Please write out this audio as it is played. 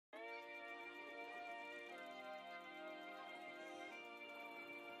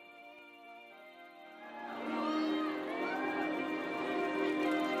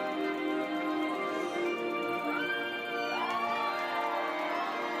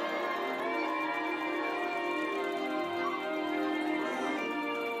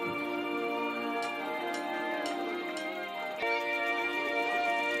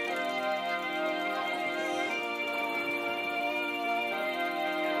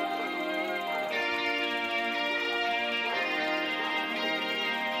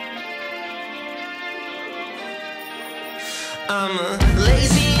I'm a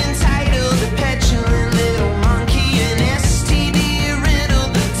lazy, entitled, petulant little monkey, an STD riddle,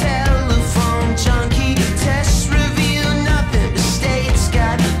 the telephone junkie. Tests reveal nothing but states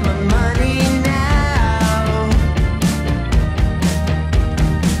got my money now.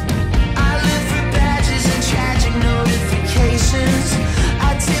 I live for badges and tragic notifications.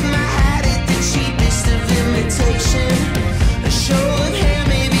 I tip my hat at the cheapest of imitation. A show of hair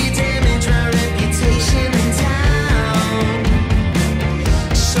maybe damage my reputation in town,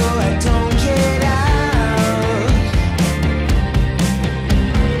 so I don't get out.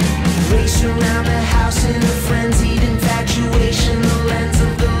 Race around the house in a frenzied infatuation, the lens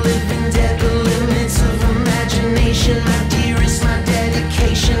of the living dead, the limits of imagination. My dearest, my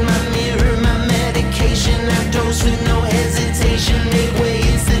dedication, my mirror, my medication. I dose with no hesitation, make way,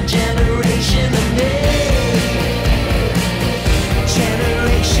 it's the generation of me.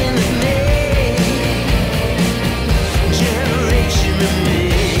 Generation of me. Generation of me.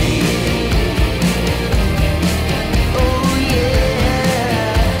 Oh yeah.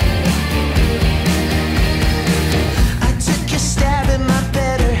 I took a stab at my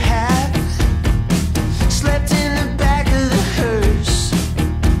better half, slept in the back of the hearse.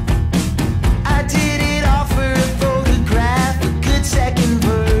 I did it all for a photograph, a good second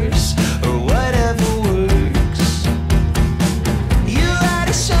verse, or whatever works. You had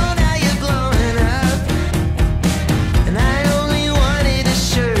a show, now you're glowing up, and I only wanted a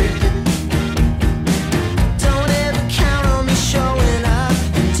shirt. Don't ever count on me showing up,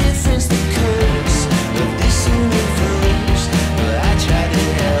 indifference the curse of this universe. But I tried to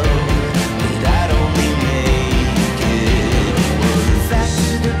help, but I'd only make it worse. The fact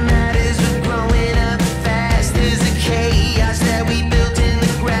of the matter is we're growing up fast. There's a chaos that we built in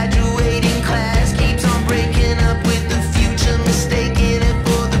the graduating class, keeps on breaking up with the future, mistaking it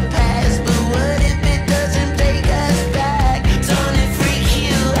for the past. But what if it doesn't take us back? Don't it freak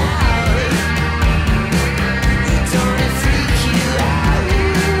you out? Don't it freak you out?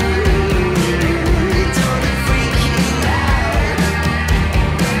 Don't it freak you out?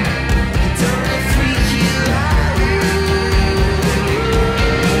 Don't it freak you out?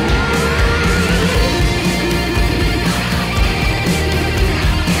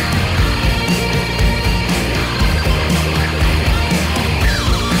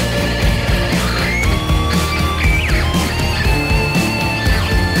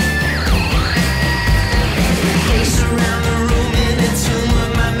 Pace around the